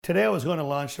Today I was going to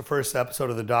launch the first episode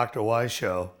of the Dr. Wise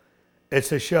Show.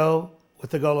 It's a show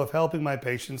with the goal of helping my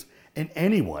patients and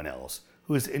anyone else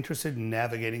who is interested in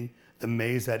navigating the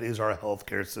maze that is our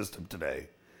healthcare system today.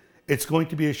 It's going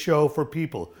to be a show for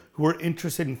people who are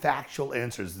interested in factual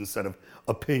answers instead of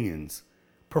opinions,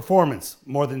 performance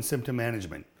more than symptom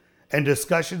management, and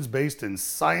discussions based in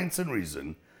science and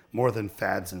reason more than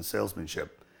fads and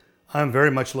salesmanship. I'm very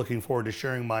much looking forward to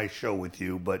sharing my show with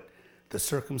you, but the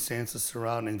circumstances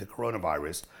surrounding the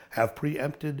coronavirus have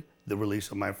preempted the release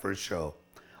of my first show.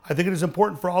 I think it is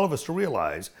important for all of us to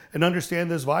realize and understand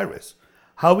this virus,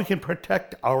 how we can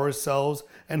protect ourselves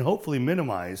and hopefully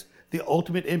minimize the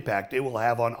ultimate impact it will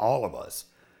have on all of us.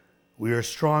 We are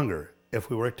stronger if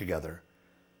we work together.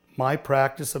 My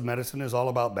practice of medicine is all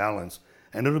about balance,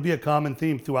 and it'll be a common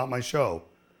theme throughout my show.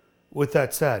 With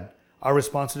that said, our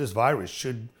response to this virus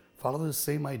should follow the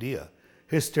same idea.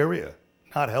 Hysteria,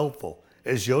 not helpful.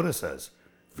 As Yoda says,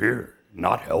 fear,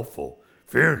 not helpful.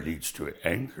 Fear leads to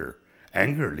anger.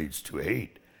 Anger leads to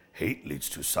hate. Hate leads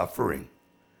to suffering.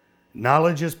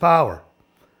 Knowledge is power.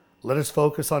 Let us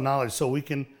focus on knowledge so we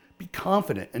can be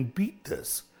confident and beat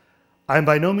this. I am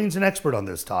by no means an expert on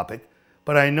this topic,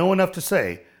 but I know enough to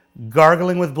say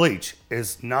gargling with bleach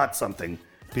is not something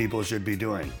people should be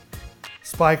doing.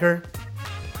 Spiker,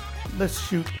 let's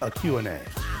shoot a Q&A.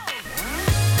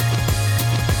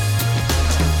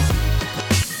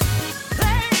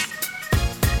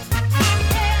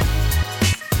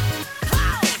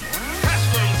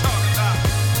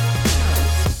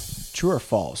 True or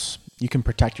false, you can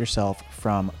protect yourself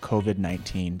from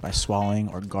COVID-19 by swallowing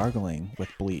or gargling with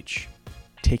bleach,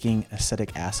 taking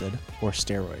acetic acid or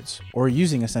steroids, or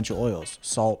using essential oils,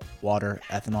 salt, water,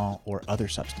 ethanol, or other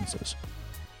substances.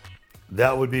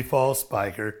 That would be false,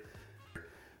 Spiker.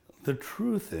 The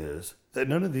truth is that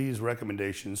none of these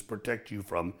recommendations protect you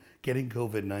from getting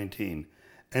COVID-19,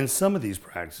 and some of these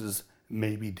practices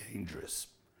may be dangerous.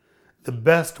 The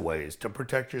best ways to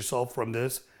protect yourself from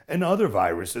this and other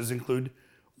viruses include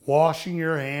washing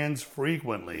your hands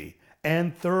frequently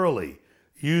and thoroughly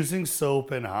using soap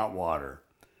and hot water.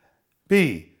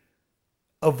 B,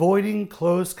 avoiding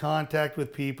close contact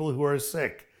with people who are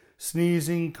sick,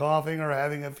 sneezing, coughing, or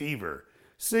having a fever.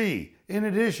 C, in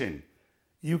addition,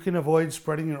 you can avoid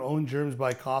spreading your own germs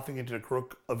by coughing into the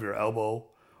crook of your elbow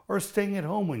or staying at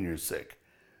home when you're sick.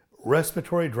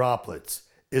 Respiratory droplets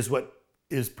is what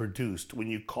is produced when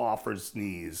you cough or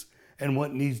sneeze and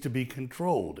what needs to be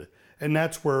controlled. And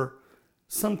that's where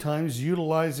sometimes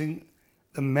utilizing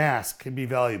the mask can be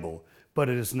valuable, but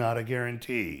it is not a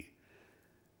guarantee.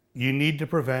 You need to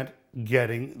prevent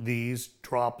getting these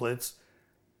droplets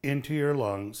into your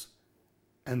lungs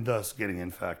and thus getting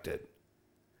infected.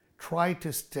 Try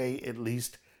to stay at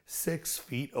least 6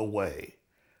 feet away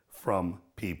from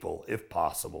people if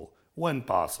possible, when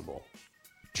possible.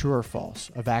 True or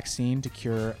false, a vaccine to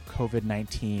cure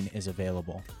COVID-19 is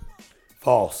available.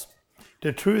 False.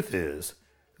 The truth is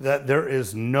that there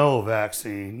is no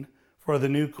vaccine for the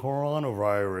new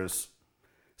coronavirus.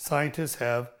 Scientists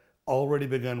have already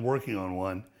begun working on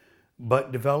one,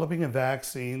 but developing a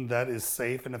vaccine that is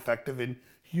safe and effective in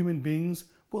human beings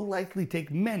will likely take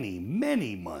many,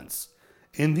 many months.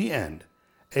 In the end,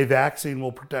 a vaccine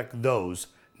will protect those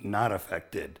not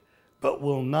affected, but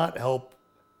will not help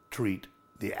treat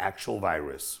the actual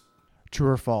virus.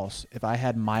 True or false, if I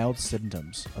had mild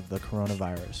symptoms of the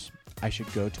coronavirus, I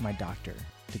should go to my doctor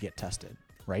to get tested,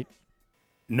 right?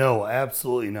 No,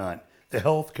 absolutely not. The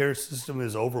healthcare system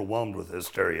is overwhelmed with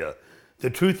hysteria. The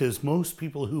truth is, most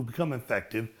people who become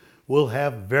infected will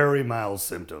have very mild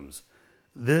symptoms.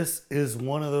 This is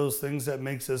one of those things that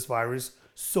makes this virus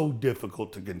so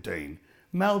difficult to contain.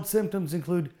 Mild symptoms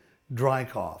include dry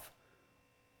cough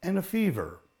and a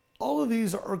fever. All of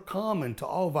these are common to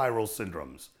all viral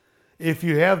syndromes. If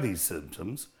you have these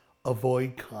symptoms,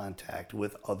 avoid contact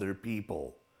with other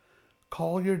people.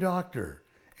 Call your doctor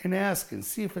and ask and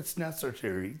see if it's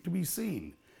necessary to be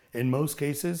seen. In most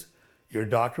cases, your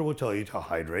doctor will tell you to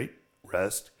hydrate,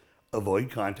 rest,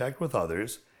 avoid contact with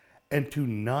others, and to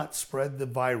not spread the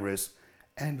virus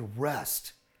and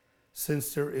rest,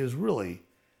 since there is really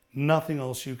nothing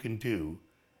else you can do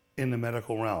in the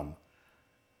medical realm.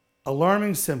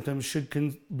 Alarming symptoms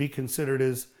should be considered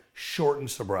as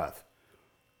shortness of breath,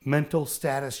 mental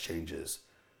status changes,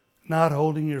 not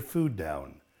holding your food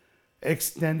down,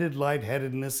 extended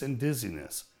lightheadedness and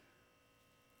dizziness.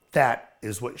 That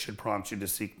is what should prompt you to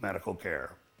seek medical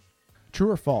care. True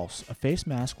or false, a face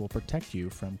mask will protect you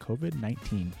from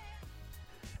COVID-19.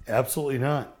 Absolutely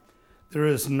not. There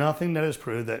is nothing that has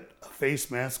proved that a face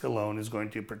mask alone is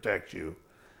going to protect you.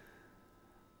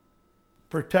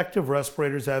 protective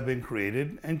respirators have been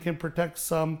created and can protect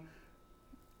some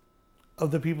of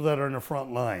the people that are in the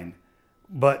front line,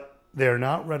 but they are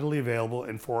not readily available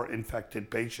for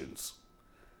infected patients.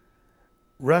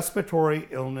 Respiratory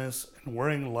illness and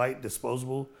wearing light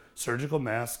disposable surgical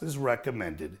masks is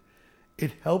recommended.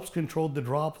 It helps control the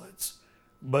droplets,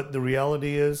 but the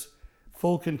reality is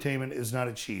full containment is not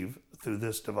achieved through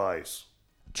this device.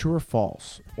 True or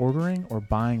false? Ordering or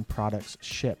buying products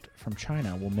shipped from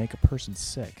China will make a person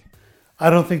sick. I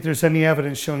don't think there's any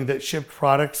evidence showing that shipped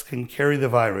products can carry the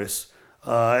virus.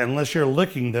 Unless you're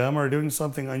licking them or doing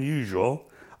something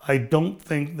unusual, I don't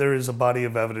think there is a body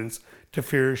of evidence to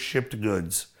fear shipped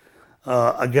goods.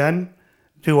 Again,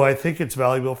 do I think it's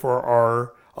valuable for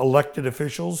our elected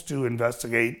officials to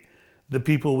investigate the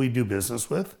people we do business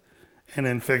with and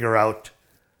then figure out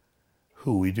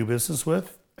who we do business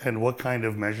with and what kind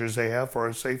of measures they have for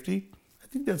our safety? I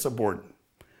think that's important.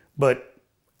 But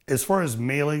as far as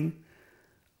mailing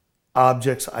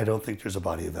objects, I don't think there's a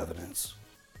body of evidence.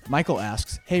 Michael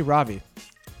asks, hey Ravi,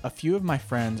 a few of my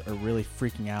friends are really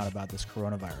freaking out about this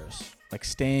coronavirus, like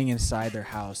staying inside their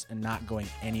house and not going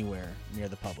anywhere near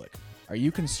the public. Are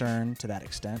you concerned to that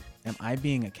extent? Am I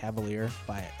being a cavalier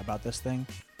about this thing?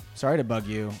 Sorry to bug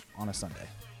you on a Sunday.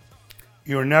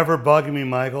 You're never bugging me,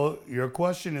 Michael. Your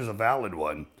question is a valid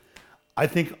one. I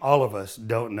think all of us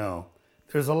don't know.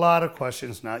 There's a lot of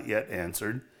questions not yet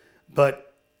answered.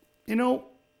 But, in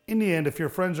the end, if your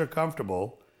friends are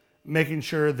comfortable making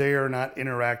sure they are not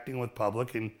interacting with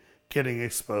public and getting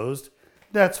exposed,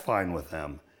 that's fine with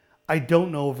them. I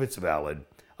don't know if it's valid.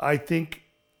 I think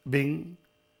being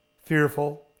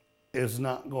fearful is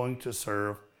not going to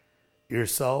serve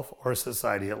yourself or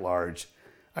society at large.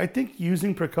 I think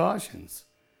using precautions,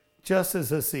 just as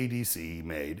the CDC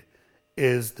made,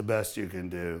 is the best you can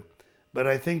do. But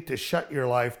I think to shut your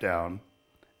life down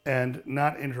and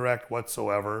not interact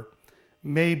whatsoever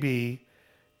may be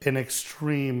an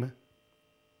extreme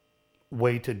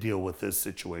way to deal with this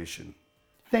situation.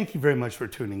 Thank you very much for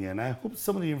tuning in. I hope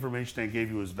some of the information I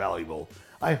gave you was valuable.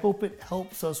 I hope it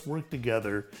helps us work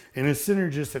together in a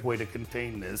synergistic way to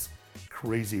contain this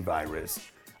crazy virus.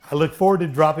 I look forward to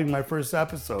dropping my first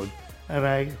episode, and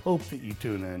I hope that you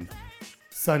tune in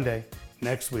Sunday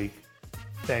next week.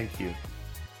 Thank you.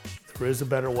 There is a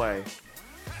better way.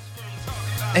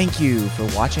 Thank you for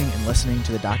watching and listening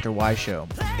to the Dr. Y Show.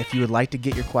 If you would like to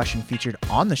get your question featured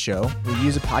on the show, we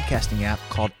use a podcasting app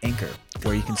called Anchor,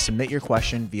 where you can submit your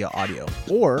question via audio.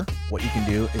 Or what you can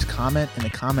do is comment in the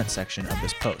comment section of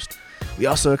this post. We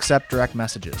also accept direct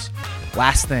messages.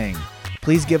 Last thing,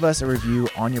 please give us a review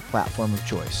on your platform of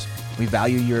choice. We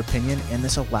value your opinion, and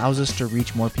this allows us to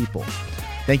reach more people.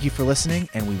 Thank you for listening,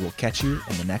 and we will catch you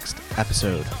in the next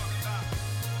episode.